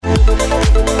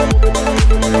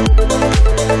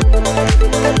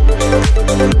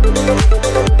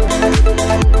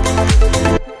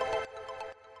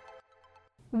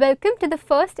Welcome to the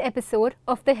first episode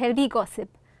of The Healthy Gossip,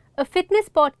 a fitness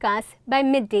podcast by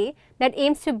Midday that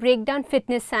aims to break down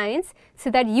fitness science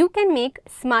so that you can make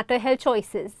smarter health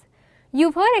choices.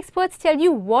 You've heard experts tell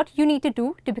you what you need to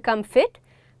do to become fit,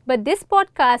 but this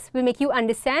podcast will make you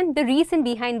understand the reason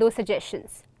behind those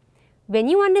suggestions. When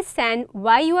you understand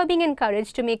why you are being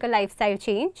encouraged to make a lifestyle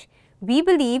change, we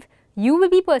believe you will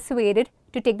be persuaded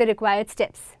to take the required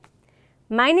steps.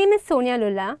 My name is Sonia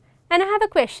Lulla, and I have a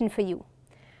question for you.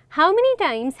 How many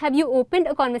times have you opened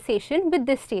a conversation with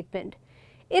this statement?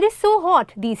 It is so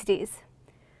hot these days.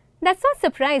 That's not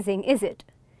surprising, is it?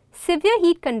 Severe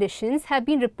heat conditions have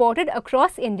been reported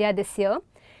across India this year,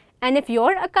 and if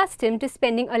you're accustomed to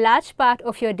spending a large part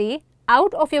of your day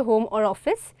out of your home or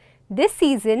office, this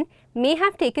season may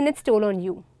have taken its toll on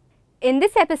you. In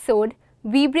this episode,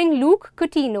 we bring Luke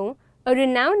Coutinho, a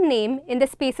renowned name in the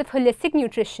space of holistic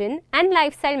nutrition and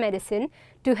lifestyle medicine,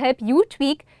 to help you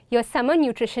tweak your summer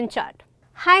nutrition chart.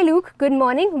 Hi Luke, good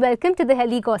morning. Welcome to The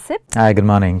Healthy Gossip. Hi, good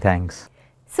morning. Thanks.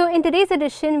 So in today's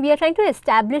edition, we are trying to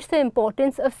establish the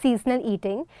importance of seasonal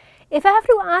eating. If I have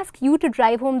to ask you to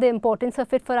drive home the importance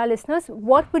of it for our listeners,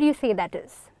 what would you say that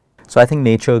is? So I think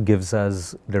nature gives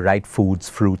us the right foods,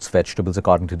 fruits, vegetables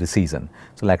according to the season.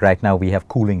 So like right now we have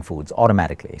cooling foods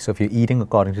automatically. So if you're eating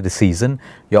according to the season,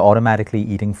 you're automatically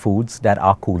eating foods that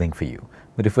are cooling for you.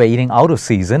 But if we're eating out of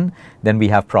season, then we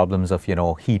have problems of,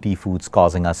 heaty foods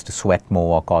causing us to sweat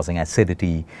more or causing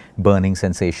acidity, burning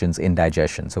sensations,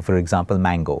 indigestion. So for example,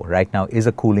 mango right now is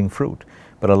a cooling fruit,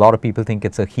 but a lot of people think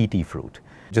it's a heaty fruit.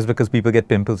 Just because people get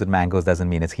pimples with mangoes doesn't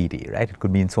mean it's heaty, right? It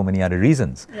could mean so many other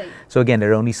reasons. Right. So again,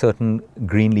 there are only certain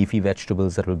green leafy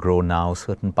vegetables that will grow now,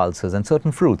 certain pulses and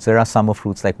certain fruits. There are summer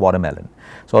fruits like watermelon.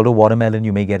 So although watermelon,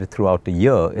 you may get it throughout the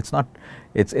year, it's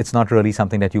not really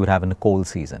something that you would have in the cold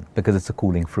season because it's a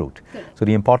cooling fruit. Good. So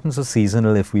the importance of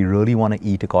seasonal, if we really want to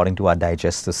eat according to our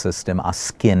digestive system, our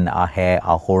skin, our hair,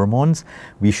 our hormones,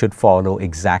 we should follow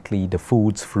exactly the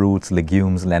foods, fruits,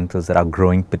 legumes, lentils that are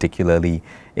growing particularly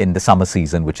in the summer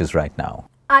season, which is right now.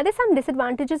 Are there some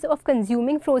disadvantages of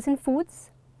consuming frozen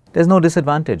foods? There's no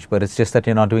disadvantage, but it's just that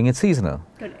you're not doing it seasonal.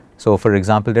 Correct. So for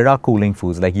example, there are cooling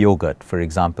foods like yogurt, for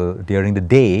example. During the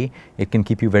day, it can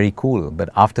keep you very cool, but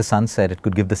after sunset, it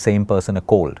could give the same person a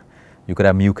cold. You could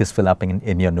have mucus fill up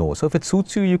in your nose. So if it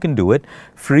suits you, you can do it.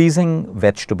 Freezing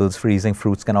vegetables, freezing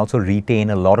fruits can also retain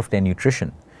a lot of their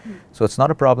nutrition. So it's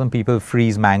not a problem. People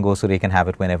freeze mango so they can have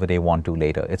it whenever they want to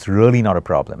later. It's really not a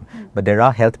problem. But there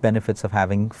are health benefits of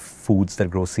having foods that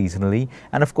grow seasonally.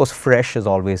 And of course, fresh is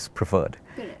always preferred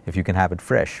if you can have it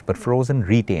fresh. But frozen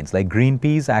retains. Like green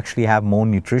peas actually have more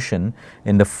nutrition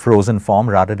in the frozen form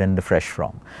rather than the fresh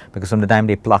form. Because from the time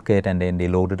they pluck it and then they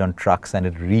load it on trucks and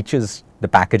it reaches the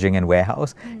packaging and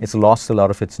warehouse, it's lost a lot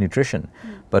of its nutrition.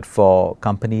 But for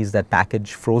companies that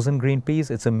package frozen green peas,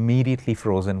 it's immediately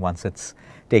frozen once it's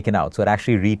taken out. So it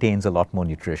actually retains a lot more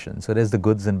nutrition. So there's the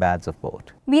goods and bads of both.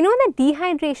 We know that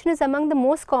dehydration is among the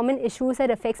most common issues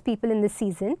that affects people in this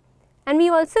season. And we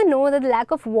also know that the lack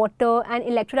of water and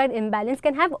electrolyte imbalance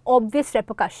can have obvious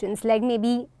repercussions, like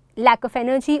maybe lack of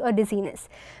energy or dizziness.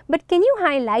 But can you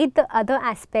highlight the other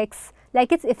aspects,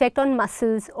 like its effect on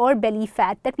muscles or belly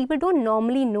fat, that people don't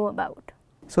normally know about?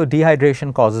 So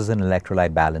dehydration causes an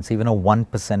electrolyte balance. Even a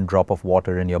 1% drop of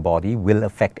water in your body will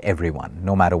affect everyone,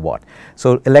 no matter what.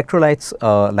 So electrolytes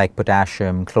like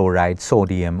potassium, chloride,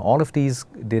 sodium, all of these,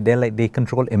 they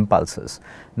control impulses,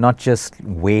 not just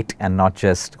weight and not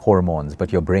just hormones,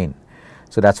 but your brain.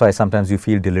 So that's why sometimes you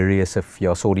feel delirious if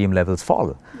your sodium levels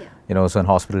fall. Yeah. So in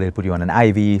hospital, they'll put you on an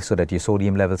IV so that your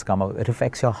sodium levels come up. It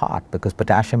affects your heart because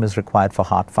potassium is required for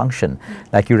heart function.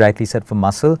 Like you rightly said, for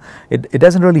muscle, it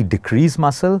doesn't really decrease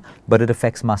muscle, but it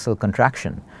affects muscle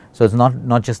contraction. So it's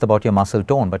not just about your muscle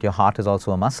tone, but your heart is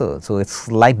also a muscle. So a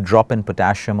slight drop in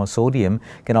potassium or sodium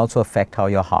can also affect how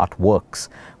your heart works,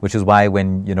 which is why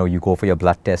when you go for your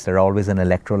blood test, there's always an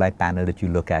electrolyte panel that you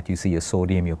look at. You see your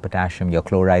sodium, your potassium, your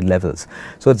chloride levels.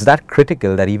 So it's that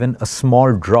critical that even a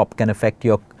small drop can affect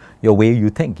your way you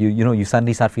think. You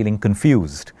suddenly start feeling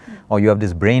confused, or you have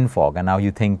this brain fog, and now you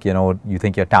think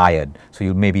you're tired, so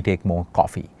you'll maybe take more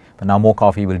coffee. But now more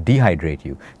coffee will dehydrate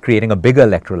you, creating a bigger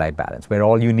electrolyte balance, where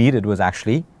all you needed was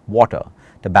actually water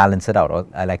to balance it out. Or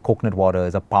like coconut water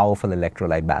is a powerful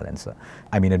electrolyte balancer.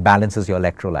 I mean, it balances your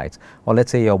electrolytes. Or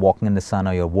let's say you're walking in the sun,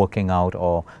 or you're working out,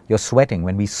 or you're sweating.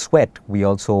 When we sweat, we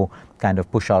also kind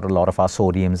of push out a lot of our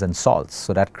sodiums and salts.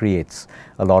 So that creates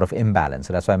a lot of imbalance.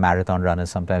 So that's why marathon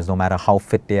runners sometimes, no matter how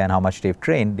fit they are and how much they've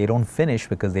trained, they don't finish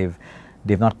because they've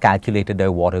they've not calculated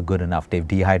their water good enough, they've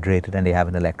dehydrated and they have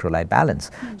an electrolyte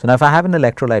balance. So now if I have an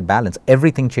electrolyte balance,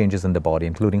 everything changes in the body,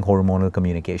 including hormonal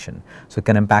communication. So it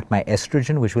can impact my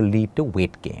estrogen, which will lead to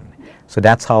weight gain. So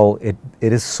that's how it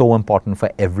is so important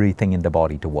for everything in the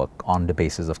body to work on the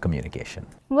basis of communication.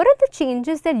 What are the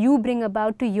changes that you bring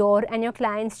about to your and your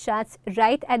clients' charts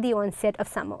right at the onset of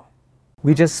summer?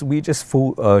 We just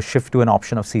shift to an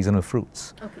option of seasonal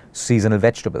fruits, seasonal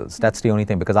vegetables. That's the only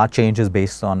thing, because our change is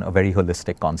based on a very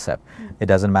holistic concept. It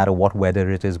doesn't matter what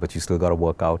weather it is, but you still got to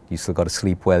work out, you still got to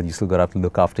sleep well, you still got to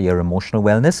look after your emotional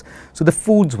wellness. So the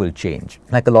foods will change.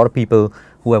 Like a lot of people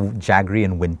who have jaggery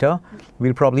in winter,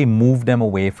 we'll probably move them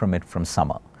away from it from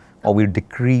summer. Or we'll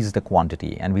decrease the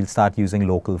quantity and we'll start using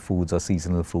local foods or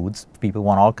seasonal foods. If people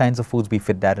want all kinds of foods, we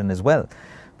fit that in as well.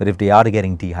 But if they are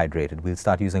getting dehydrated, we'll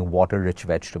start using water-rich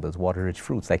vegetables, water-rich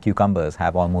fruits, like cucumbers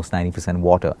have almost 90%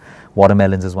 water.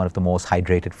 Watermelons is one of the most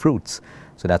hydrated fruits.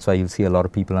 So that's why you'll see a lot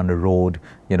of people on the road,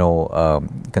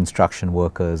 construction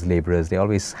workers, laborers, they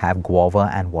always have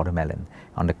guava and watermelon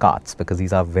on the carts because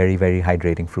these are very, very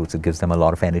hydrating fruits. It gives them a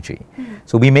lot of energy.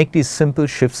 So we make these simple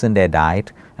shifts in their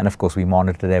diet, and of course we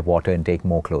monitor their water intake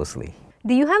more closely.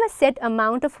 Do you have a set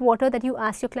amount of water that you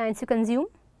ask your clients to consume?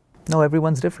 No,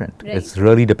 everyone's different. Right. It's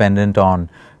really dependent on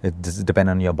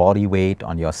your body weight,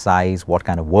 on your size, what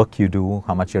kind of work you do,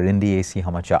 how much you're in the AC,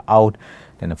 how much you're out.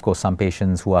 Then of course some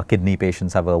patients who are kidney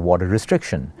patients have a water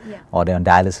restriction, or they're on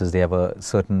dialysis, they have a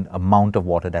certain amount of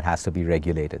water that has to be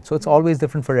regulated. So it's always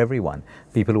different for everyone.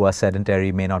 People who are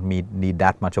sedentary may not need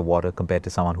that much of water compared to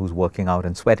someone who's working out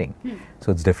and sweating.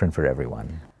 So it's different for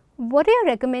everyone. What are your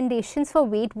recommendations for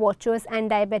Weight Watchers and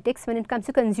diabetics when it comes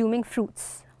to consuming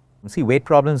fruits? See, weight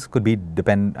problems could be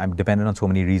dependent on so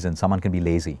many reasons. Someone can be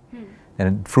lazy.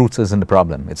 And fruits isn't the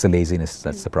problem, it's the laziness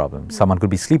that's the problem. Someone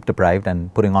could be sleep deprived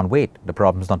and putting on weight. The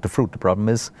problem is not the fruit, the problem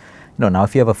is, now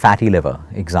if you have a fatty liver,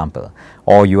 example,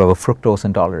 or you have a fructose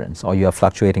intolerance, or you have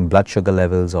fluctuating blood sugar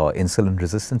levels or insulin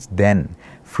resistance, then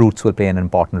fruits will play an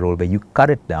important role where you cut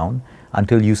it down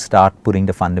until you start putting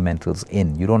the fundamentals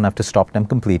in. You don't have to stop them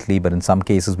completely, but in some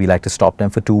cases we like to stop them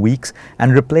for 2 weeks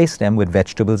and replace them with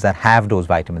vegetables that have those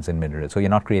vitamins and minerals. So you're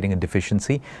not creating a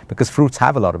deficiency, because fruits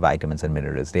have a lot of vitamins and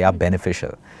minerals. They are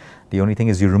beneficial. The only thing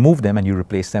is you remove them and you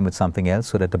replace them with something else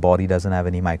so that the body doesn't have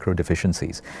any micro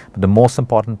deficiencies. But the most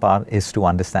important part is to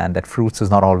understand that fruits is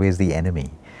not always the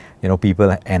enemy.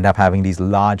 People end up having these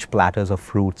large platters of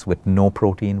fruits with no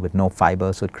protein, with no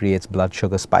fiber, so it creates blood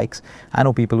sugar spikes. I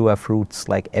know people who have fruits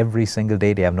like every single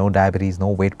day. They have no diabetes, no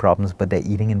weight problems, but they're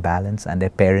eating in balance and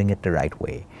they're pairing it the right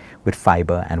way with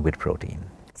fiber and with protein.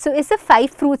 So is the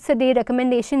 5 fruits a day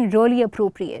recommendation really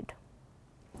appropriate?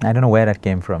 I don't know where that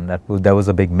came from. That was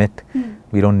a big myth.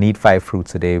 We don't need 5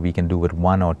 fruits a day. We can do with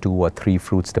 1 or 2 or 3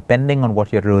 fruits, depending on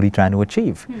what you're really trying to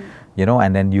achieve.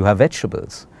 And then you have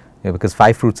vegetables. Because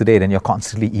 5 fruits a day, then you're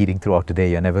constantly eating throughout the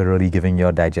day. You're never really giving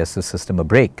your digestive system a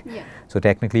break. So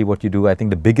technically what you do, I think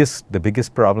the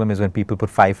biggest problem is when people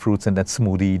put 5 fruits in that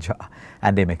smoothie jar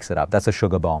and they mix it up. That's a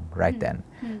sugar bomb right then.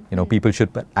 People should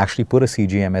actually put a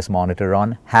CGMS monitor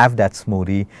on, have that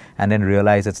smoothie, and then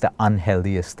realize it's the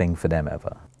unhealthiest thing for them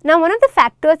ever. Now, one of the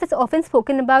factors that's often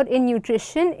spoken about in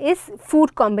nutrition is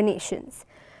food combinations.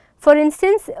 For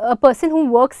instance, a person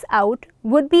who works out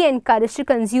would be encouraged to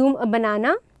consume a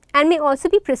banana and may also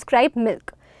be prescribed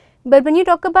milk. But when you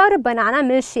talk about a banana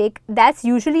milkshake, that's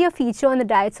usually a feature on the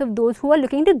diets of those who are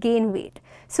looking to gain weight.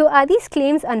 So are these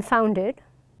claims unfounded?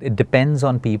 It depends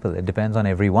on people, it depends on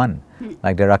everyone.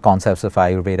 Like there are concepts of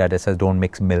Ayurveda that says don't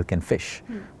mix milk and fish,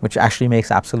 which actually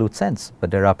makes absolute sense. But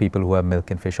there are people who have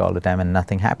milk and fish all the time and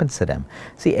nothing happens to them.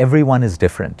 See, everyone is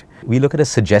different. We look at a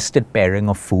suggested pairing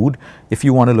of food. If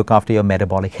you want to look after your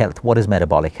metabolic health, what is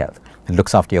metabolic health? It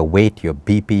looks after your weight, your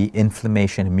BP,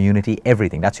 inflammation, immunity,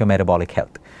 everything. That's your metabolic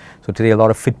health. So today a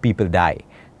lot of fit people die.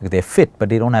 They're fit, but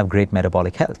they don't have great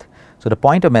metabolic health. So the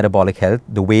point of metabolic health,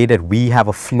 the way that we have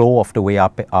a flow of the way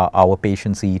our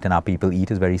patients eat and our people eat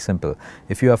is very simple.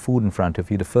 If you have food in front of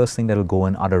you, the first thing that will go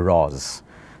in are the raws.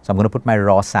 So I'm going to put my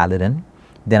raw salad in,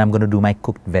 then I'm going to do my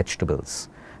cooked vegetables.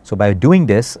 So by doing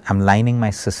this, I'm lining my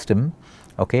system,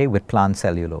 with plant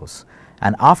cellulose.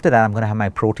 And after that, I'm going to have my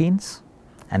proteins,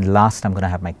 and last I'm going to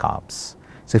have my carbs.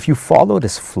 So if you follow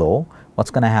this flow,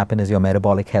 what's going to happen is your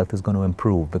metabolic health is going to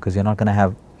improve because you're not going to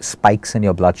have spikes in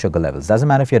your blood sugar levels. Doesn't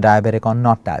matter if you're diabetic or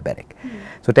not diabetic.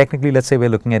 So technically, let's say we're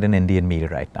looking at an Indian meal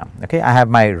right now. Okay, I have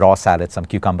my raw salad, some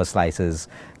cucumber slices,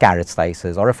 carrot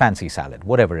slices, or a fancy salad,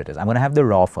 whatever it is. I'm going to have the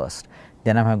raw first.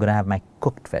 Then I'm going to have my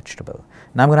cooked vegetable.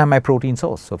 Now I'm going to have my protein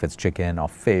source. So if it's chicken or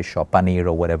fish or paneer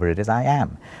or whatever it is, I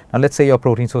am. Now let's say your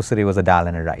protein source today was a dal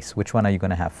and a rice. Which one are you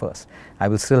going to have first? I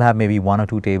will still have maybe 1 or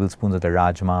 2 tablespoons of the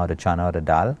rajma or the chana or the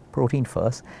dal, protein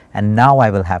first. And now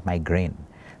I will have my grain.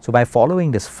 So by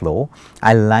following this flow,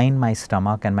 I line my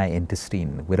stomach and my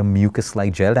intestine with a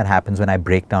mucus-like gel that happens when I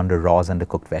break down the raws and the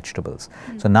cooked vegetables.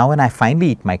 So now when I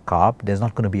finally eat my carb, there's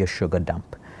not going to be a sugar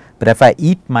dump. But if I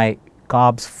eat my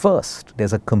carbs first,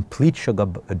 there's a complete sugar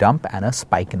dump and a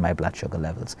spike in my blood sugar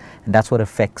levels. And that's what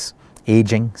affects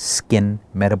aging, skin,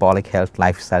 metabolic health,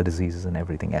 lifestyle diseases, and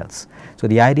everything else. So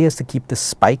the idea is to keep the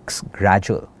spikes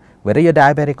gradual, whether you're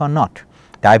diabetic or not.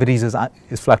 Diabetes is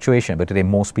fluctuation, but today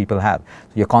most people have.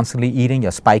 So you're constantly eating,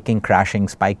 you're spiking, crashing,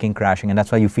 and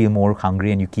that's why you feel more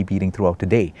hungry and you keep eating throughout the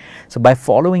day. So by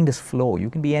following this flow,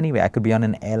 you can be anywhere. I could be on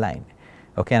an airline.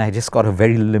 Okay, and I just got a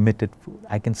very limited food.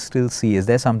 I can still see, is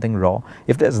there something raw?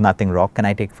 If there's nothing raw, can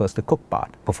I take first the cooked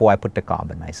part before I put the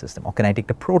carb in my system? Or can I take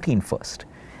the protein first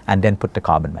and then put the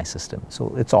carb in my system?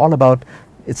 So it's all about,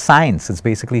 it's science. It's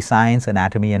basically science,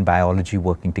 anatomy, and biology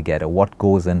working together. What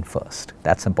goes in first?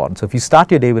 That's important. So if you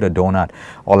start your day with a donut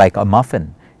or like a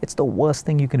muffin, it's the worst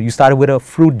thing you can do. You started with a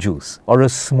fruit juice or a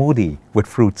smoothie with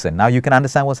fruits in. Now you can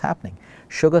understand what's happening.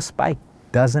 Sugar spike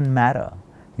doesn't matter.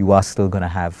 You are still going to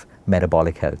have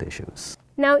metabolic health issues.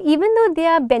 Now, even though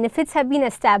their benefits have been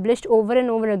established over and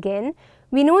over again,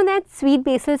 we know that sweet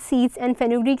basil seeds and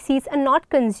fenugreek seeds are not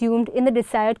consumed in the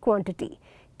desired quantity.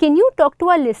 Can you talk to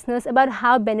our listeners about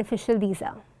how beneficial these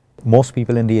are? Most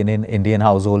people in the Indian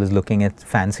household is looking at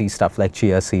fancy stuff like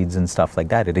chia seeds and stuff like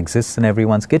that. It exists in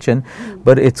everyone's kitchen,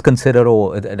 but it's considered,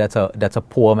 oh, that's a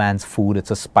poor man's food.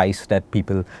 It's a spice that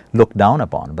people look down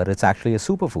upon, but it's actually a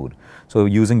superfood. So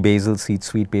using basil seeds,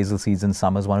 sweet basil seeds in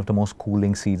summer is one of the most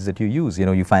cooling seeds that you use. You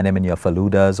know, you find them in your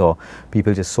faludas, or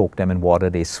people just soak them in water,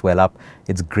 they swell up.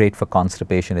 It's great for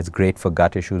constipation, it's great for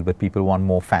gut issues, but people want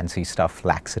more fancy stuff,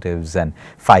 laxatives and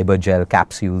fiber gel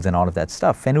capsules and all of that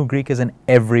stuff. Fenugreek is in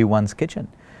everyone's kitchen.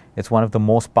 It's one of the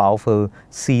most powerful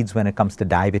seeds when it comes to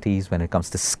diabetes, when it comes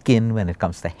to skin, when it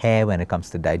comes to hair, when it comes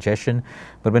to digestion.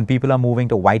 But when people are moving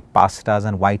to white pastas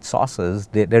and white sauces,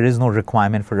 there is no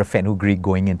requirement for a fenugreek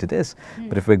going into this.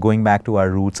 But if we're going back to our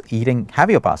roots, have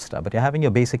your pasta, but you're having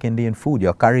your basic Indian food,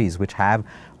 your curries, which have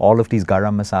all of these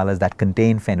garam masalas that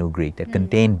contain fenugreek, that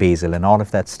contain basil and all of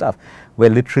that stuff.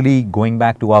 We're literally going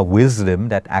back to our wisdom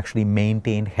that actually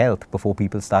maintained health before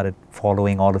people started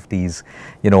following all of these,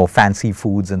 fancy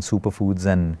foods and superfoods,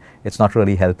 and it's not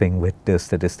really helping with the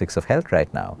statistics of health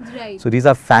right now. Right. So these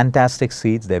are fantastic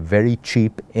seeds. They're very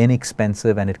cheap,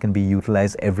 inexpensive, and it can be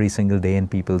utilized every single day in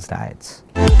people's diets.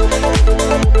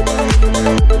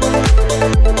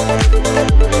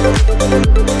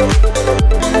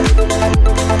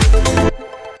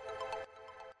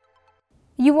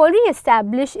 You've already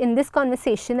established in this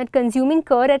conversation that consuming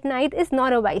curd at night is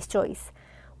not a wise choice.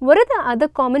 What are the other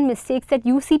common mistakes that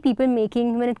you see people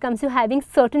making when it comes to having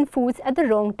certain foods at the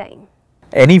wrong time?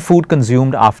 Any food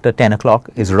consumed after 10 o'clock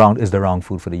is the wrong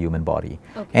food for the human body.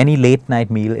 Okay. Any late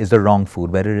night meal is the wrong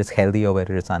food, whether it's healthy or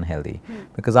whether it's unhealthy.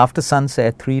 Because after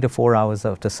sunset, 3 to 4 hours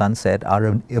after sunset,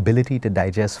 our ability to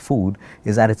digest food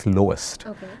is at its lowest.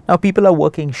 Okay. Now people are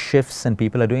working shifts and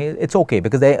people are doing it. It's okay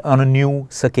because they're on a new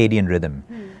circadian rhythm.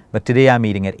 But today I'm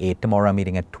eating at 8, tomorrow I'm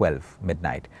eating at 12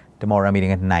 midnight. Tomorrow I'm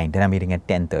eating at 9, then I'm eating at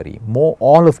 10:30.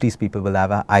 All of these people will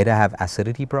either have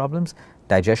acidity problems,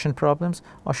 digestion problems,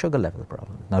 or sugar level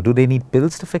problems. Now, do they need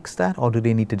pills to fix that, or do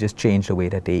they need to just change the way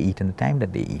that they eat and the time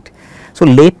that they eat? So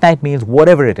late night meals,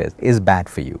 whatever it is bad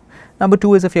for you. Number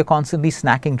 2 is if you're constantly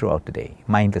snacking throughout the day,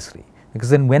 mindlessly. Because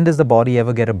then when does the body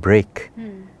ever get a break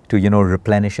to,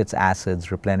 replenish its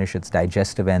acids, replenish its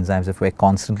digestive enzymes if we're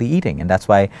constantly eating? And that's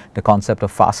why the concept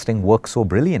of fasting works so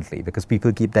brilliantly, because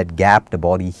people keep that gap, the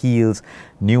body heals,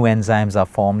 new enzymes are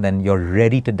formed, and you're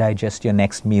ready to digest your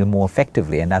next meal more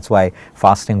effectively. And that's why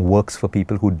fasting works for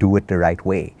people who do it the right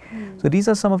way. So these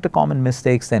are some of the common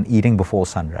mistakes. Then eating before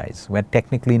sunrise. We're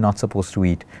technically not supposed to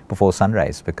eat before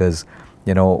sunrise because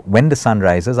when the sun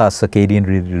rises, our circadian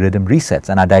rhythm resets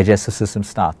and our digestive system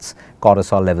starts.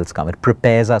 Cortisol levels come. It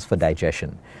prepares us for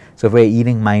digestion. So if we're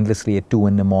eating mindlessly at 2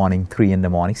 in the morning, 3 in the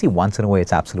morning, once in a way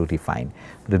it's absolutely fine.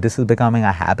 But if this is becoming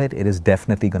a habit, it is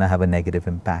definitely going to have a negative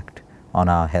impact on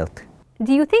our health.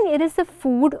 Do you think it is the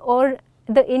food or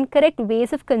the incorrect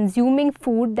ways of consuming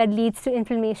food that leads to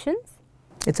inflammations?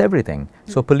 It's everything.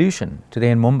 So pollution.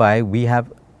 Today in Mumbai, we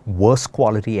have worst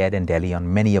quality air in Delhi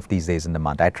on many of these days in the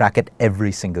month. I track it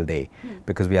every single day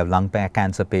because we have lung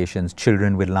cancer patients,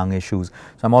 children with lung issues.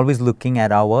 So I'm always looking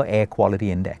at our air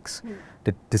quality index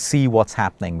to see what's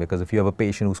happening, because if you have a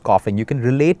patient who's coughing, you can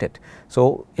relate it.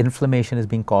 So inflammation is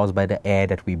being caused by the air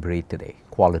that we breathe today,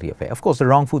 quality of air. Of course, the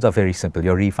wrong foods are very simple.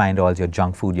 Your refined oils, your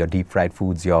junk food, your deep fried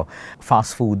foods, your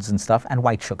fast foods and stuff, and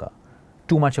white sugar.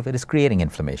 Too much of it is creating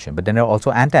inflammation. But then there are also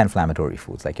anti-inflammatory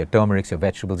foods like your turmerics, your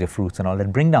vegetables, your fruits and all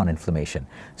that bring down inflammation.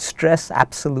 Stress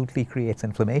absolutely creates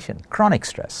inflammation. Chronic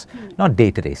stress, not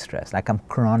day-to-day stress. Like I'm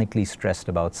chronically stressed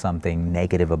about something,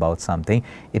 negative about something,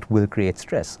 it will create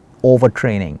stress.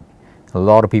 Overtraining. A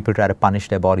lot of people try to punish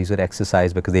their bodies with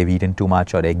exercise because they've eaten too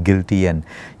much or they're guilty and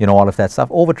all of that stuff.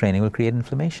 Overtraining will create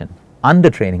inflammation.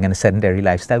 Undertraining and a sedentary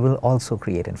lifestyle will also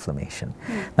create inflammation.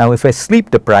 Now, if we're sleep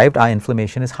deprived, our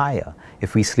inflammation is higher.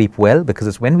 If we sleep well, because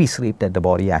it's when we sleep that the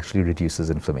body actually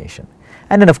reduces inflammation.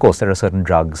 And then, of course, there are certain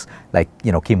drugs like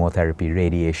chemotherapy,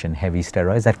 radiation, heavy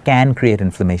steroids that can create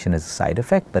inflammation as a side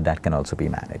effect, but that can also be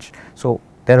managed. So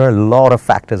there are a lot of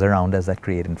factors around us that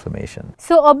create inflammation.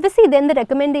 So obviously then the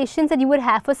recommendations that you would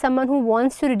have for someone who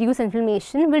wants to reduce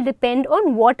inflammation will depend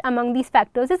on what among these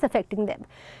factors is affecting them.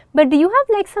 But do you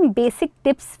have like some basic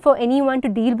tips for anyone to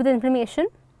deal with inflammation?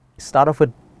 Start off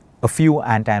with a few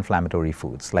anti-inflammatory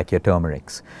foods like your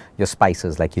turmerics, your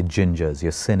spices like your gingers,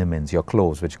 your cinnamons, your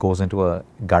cloves, which goes into a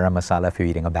garam masala if you're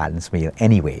eating a balanced meal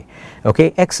anyway.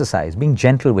 Okay, exercise, being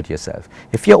gentle with yourself.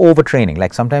 If you're overtraining,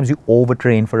 like sometimes you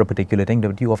overtrain for a particular thing,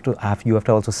 but you have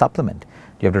to also supplement.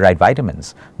 You have the right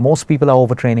vitamins. Most people are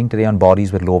overtraining today on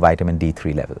bodies with low vitamin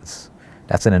D3 levels.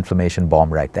 That's an inflammation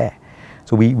bomb right there.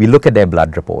 So we look at their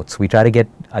blood reports. We try to get,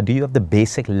 do you have the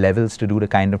basic levels to do the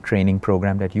kind of training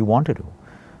program that you want to do?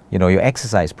 Your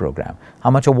exercise program,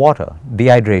 how much of water,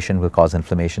 dehydration will cause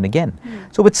inflammation again.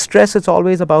 So with stress, it's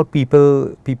always about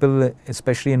people,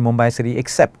 especially in Mumbai city,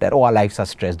 accept that, our lives are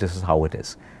stressed, this is how it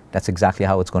is. That's exactly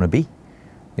how it's going to be.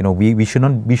 We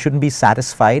shouldn't be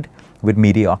satisfied with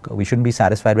mediocre. We shouldn't be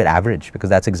satisfied with average, because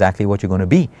that's exactly what you're going to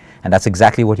be. And that's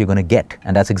exactly what you're going to get.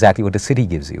 And that's exactly what the city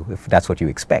gives you, if that's what you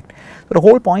expect. But the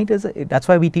whole point is, that's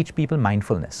why we teach people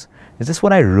mindfulness. Is this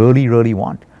what I really, really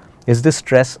want? Is this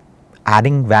stress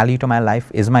adding value to my life?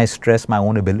 Is my stress my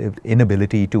own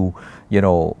inability to,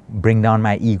 bring down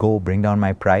my ego, bring down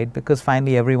my pride? Because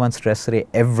finally, everyone's stressed today.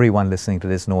 Everyone listening to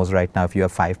this knows right now, if you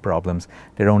have 5 problems,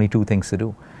 there are only 2 things to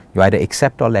do. You either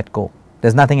accept or let go.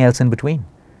 There's nothing else in between.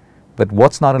 But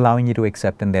what's not allowing you to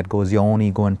accept and let go is your own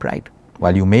ego and pride.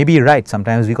 While you may be right,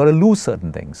 sometimes we got to lose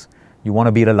certain things. You want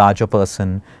to be the larger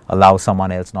person, allow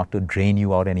someone else not to drain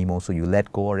you out anymore, so you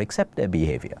let go or accept their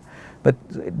behavior. But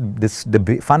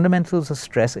the fundamentals of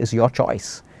stress is your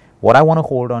choice. What I want to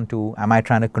hold on to, am I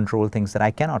trying to control things that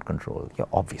I cannot control? You're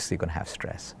obviously going to have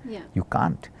stress. Yeah. You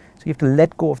can't. So you have to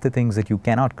let go of the things that you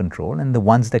cannot control, and the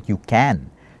ones that you can,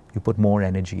 you put more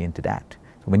energy into that.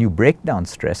 So when you break down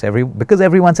stress, because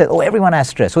everyone says, everyone has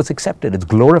stress, so it's accepted, it's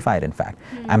glorified in fact.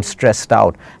 I'm stressed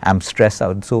out.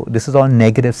 So this is all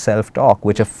negative self-talk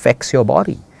which affects your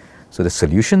body. So the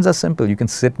solutions are simple. You can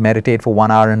sit, meditate for 1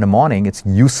 hour in the morning. It's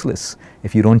useless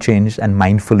if you don't change and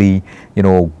mindfully,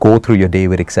 go through your day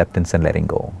with acceptance and letting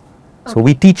go. Okay. So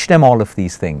we teach them all of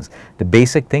these things, the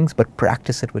basic things, but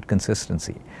practice it with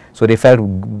consistency. So they felt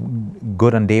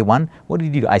good on day 1. What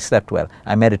did you do? I slept well.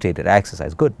 I meditated. I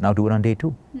exercised. Good. Now do it on day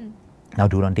 2. Now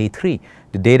do it on day 3.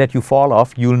 The day that you fall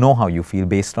off, you'll know how you feel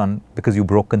because you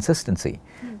broke consistency.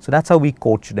 So that's how we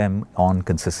coach them on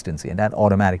consistency, and that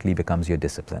automatically becomes your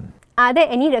discipline. Are there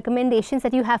any recommendations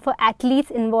that you have for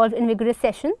athletes involved in vigorous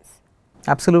sessions?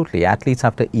 Absolutely. Athletes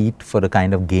have to eat for the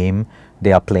kind of game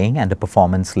they are playing and the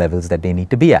performance levels that they need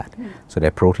to be at. So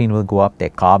their protein will go up, their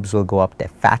carbs will go up, their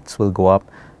fats will go up,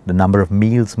 the number of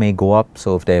meals may go up.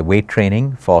 So if they're weight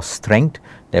training for strength,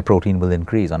 their protein will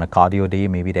increase. On a cardio day,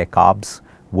 maybe their carbs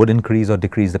would increase or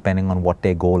decrease depending on what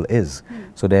their goal is.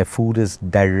 So their food is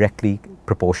directly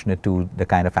proportionate to the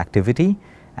kind of activity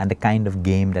and the kind of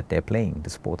game that they're playing, the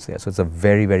sports there. So it's a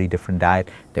very, very different diet.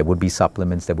 There would be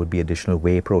supplements, there would be additional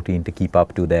whey protein to keep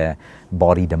up to their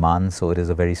body demands. So it is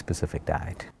a very specific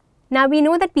diet. Now we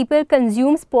know that people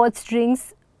consume sports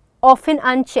drinks often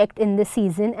unchecked in the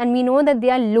season, and we know that they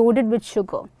are loaded with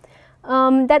sugar.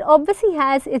 That obviously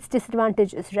has its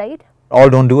disadvantages, right? All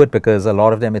don't do it because a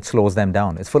lot of them, it slows them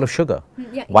down. It's full of sugar.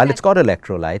 Yeah, While it's got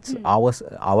electrolytes,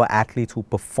 our athletes who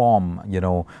perform,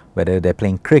 whether they're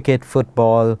playing cricket,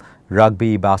 football,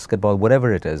 rugby, basketball,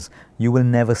 whatever it is, you will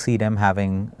never see them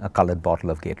having a colored bottle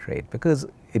of Gatorade because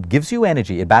it gives you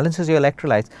energy, it balances your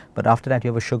electrolytes, but after that you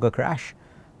have a sugar crash.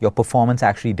 Your performance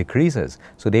actually decreases.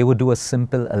 So they would do a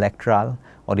simple electral,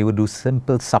 or they would do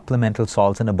simple supplemental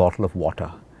salts in a bottle of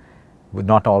water. with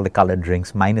not all the colored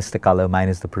drinks, minus the color,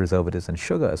 minus the preservatives and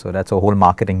sugar. So that's a whole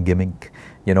marketing gimmick,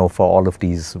 for all of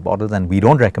these bottles, and we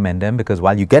don't recommend them because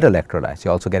while you get electrolytes,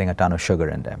 you're also getting a ton of sugar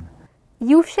in them.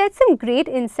 You've shared some great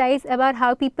insights about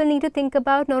how people need to think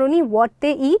about not only what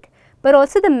they eat, but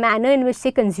also the manner in which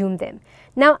they consume them.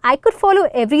 Now, I could follow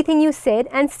everything you said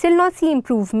and still not see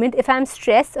improvement if I'm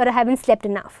stressed or I haven't slept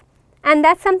enough. And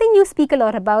that's something you speak a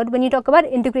lot about when you talk about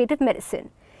integrative medicine.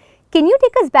 Can you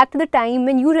take us back to the time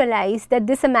when you realized that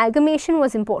this amalgamation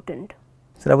was important?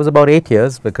 So that was about 8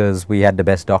 years because we had the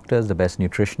best doctors, the best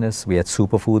nutritionists, we had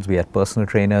superfoods, we had personal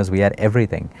trainers, we had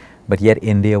everything. But yet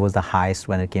India was the highest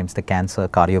when it came to cancer,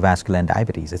 cardiovascular and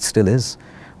diabetes. It still is.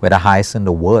 We're the highest in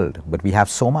the world, but we have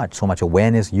so much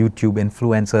awareness, YouTube,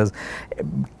 influencers,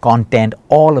 content,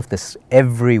 all of this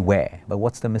everywhere. But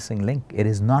what's the missing link? It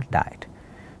is not diet.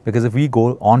 Because if we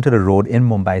go onto the road in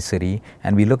Mumbai city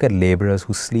and we look at laborers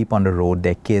who sleep on the road,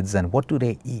 their kids, and what do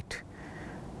they eat?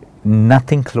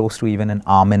 Nothing close to even an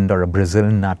almond or a Brazil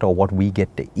nut or what we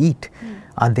get to eat.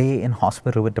 Are they in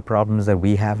hospital with the problems that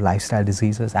we have, lifestyle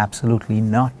diseases? Absolutely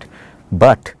not.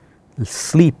 But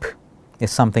sleep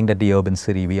is something that the urban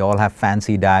city, we all have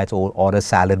fancy diets or order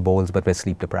salad bowls, but we're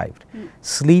sleep deprived.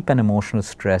 Sleep and emotional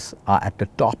stress are at the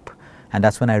top. And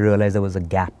that's when I realized there was a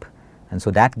gap. And so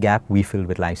that gap we fill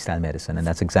with lifestyle medicine, and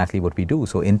that's exactly what we do.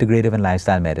 So integrative and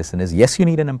lifestyle medicine is, yes, you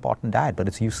need an important diet, but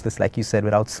it's useless, like you said,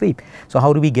 without sleep. So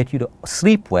how do we get you to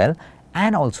sleep well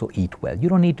and also eat well? You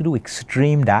don't need to do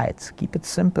extreme diets. Keep it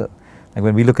simple. Like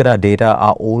when we look at our data,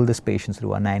 our oldest patients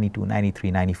who are 92,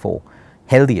 93, 94,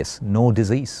 healthiest, no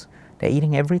disease. They're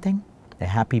eating everything. They're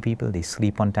happy people. They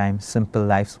sleep on time, simple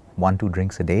lives, 1-2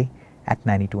 drinks a day at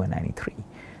 92 and 93.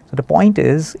 So the point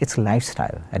is, it's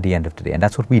lifestyle at the end of the day, and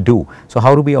that's what we do. So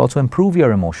how do we also improve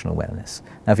your emotional wellness?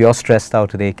 Now, if you're stressed out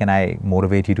today, can I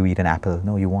motivate you to eat an apple?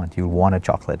 No, you won't. You'll want a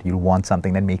chocolate. You'll want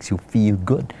something that makes you feel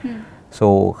good.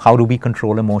 So how do we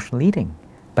control emotional eating?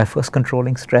 By first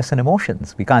controlling stress and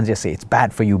emotions. We can't just say it's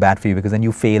bad for you, because then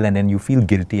you fail and then you feel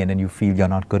guilty and then you feel you're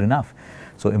not good enough.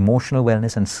 So emotional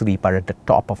wellness and sleep are at the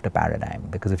top of the paradigm,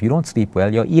 because if you don't sleep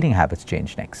well, your eating habits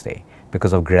change next day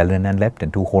because of ghrelin and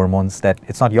leptin, two hormones that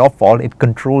it's not your fault, it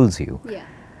controls you.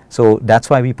 So that's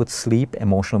why we put sleep,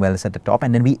 emotional wellness at the top,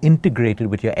 and then we integrate it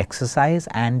with your exercise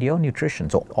and your nutrition.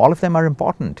 So all of them are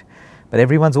important, but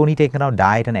everyone's only taken out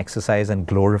diet and exercise and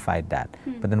glorified that.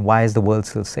 But then why is the world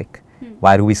still sick?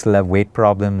 Why do we still have weight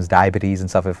problems, diabetes and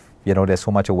stuff if there's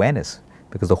so much awareness?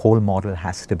 Because the whole model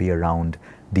has to be around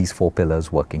these 4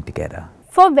 pillars working together.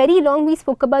 For very long, we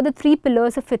spoke about the 3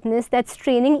 pillars of fitness, that's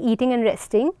training, eating and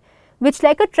resting, which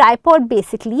like a tripod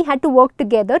basically had to work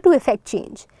together to effect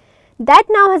change. That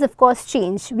now has of course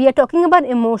changed. We are talking about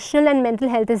emotional and mental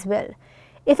health as well.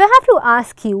 If I have to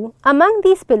ask you, among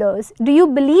these pillars, do you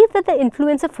believe that the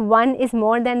influence of one is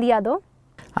more than the other?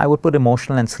 I would put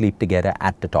emotional and sleep together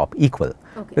at the top, equal.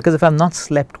 Because if I'm not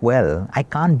slept well, I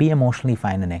can't be emotionally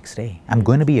fine the next day. I'm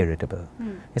going to be irritable.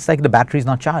 It's like the battery is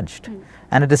not charged.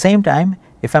 And at the same time,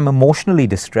 if I'm emotionally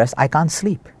distressed, I can't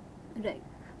sleep.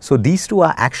 So these 2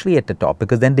 are actually at the top,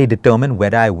 because then they determine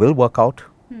whether I will work out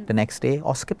the next day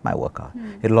or skip my workout.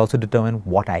 It'll also determine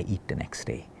what I eat the next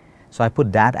day. So I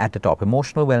put that at the top,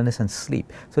 emotional wellness and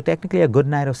sleep. So technically a good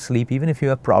night of sleep, even if you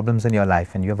have problems in your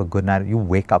life and you have a good night, you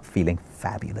wake up feeling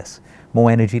fabulous,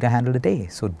 more energy to handle the day.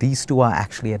 So these 2 are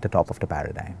actually at the top of the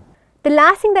paradigm. The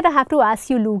last thing that I have to ask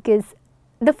you, Luke, is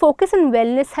the focus on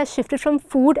wellness has shifted from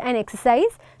food and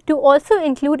exercise to also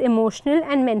include emotional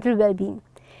and mental well-being.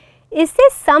 Is there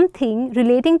something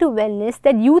relating to wellness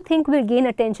that you think will gain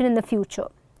attention in the future?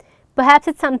 Perhaps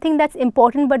it's something that's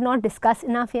important but not discussed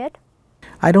enough yet?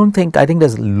 I think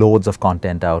there's loads of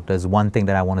content out. There's one thing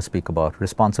that I want to speak about,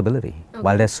 responsibility.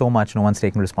 While there's so much, no one's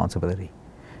taking responsibility.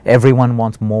 Everyone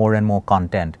wants more and more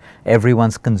content.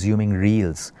 Everyone's consuming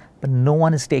reels, but no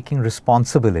one is taking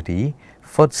responsibility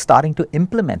for starting to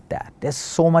implement that. There's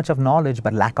so much of knowledge,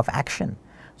 but lack of action.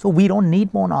 So we don't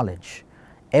need more knowledge.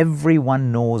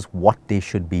 Everyone knows what they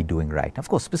should be doing right. Of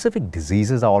course, specific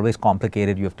diseases are always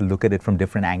complicated. You have to look at it from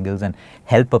different angles and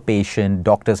help a patient.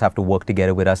 Doctors have to work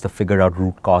together with us to figure out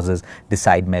root causes,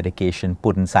 decide medication,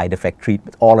 put in side effect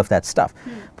treatment, all of that stuff.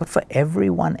 But for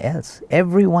everyone else,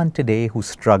 everyone today who's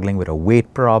struggling with a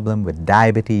weight problem, with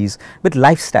diabetes, with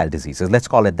lifestyle diseases, let's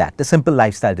call it that, the simple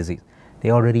lifestyle disease,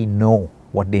 they already know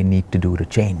what they need to do to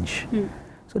change.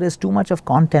 So there's too much of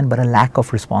content, but a lack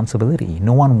of responsibility.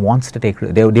 No one wants to take,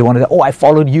 they want to say, oh, I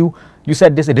followed you, you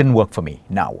said this, it didn't work for me,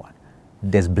 now what?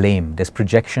 There's blame, there's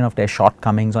projection of their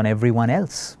shortcomings on everyone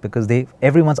else, because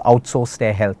everyone's outsourced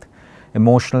their health.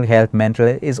 Emotional health, mental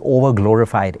health is over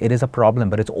glorified. It is a problem,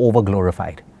 but it's over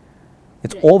glorified.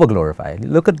 It's over-glorified.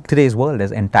 Look at today's world.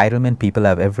 There's entitlement. People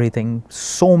have everything.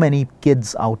 So many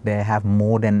kids out there have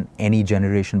more than any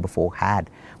generation before had.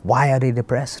 Why are they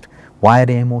depressed? Why are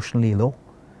they emotionally low?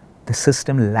 The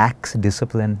system lacks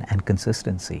discipline and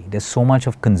consistency. There's so much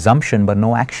of consumption but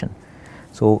no action.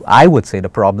 So I would say the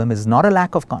problem is not a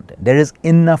lack of content. There is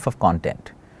enough of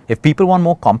content. If people want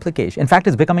more complication, in fact,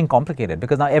 it's becoming complicated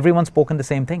because now everyone's spoken the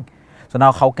same thing. So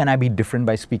now how can I be different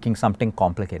by speaking something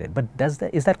complicated? But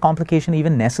is that complication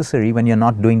even necessary when you're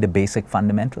not doing the basic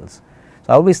fundamentals?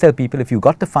 So I always tell people, if you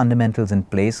got the fundamentals in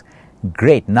place,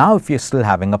 great. Now if you're still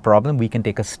having a problem, we can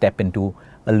take a step into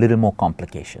a little more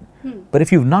complication. But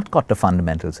if you've not got the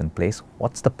fundamentals in place,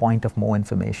 what's the point of more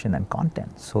information and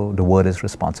content? So the word is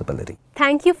responsibility.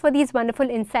 Thank you for these wonderful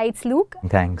insights, Luke.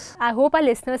 Thanks. I hope our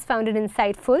listeners found it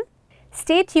insightful.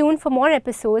 Stay tuned for more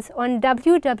episodes on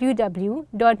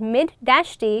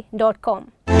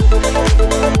www.mid-day.com.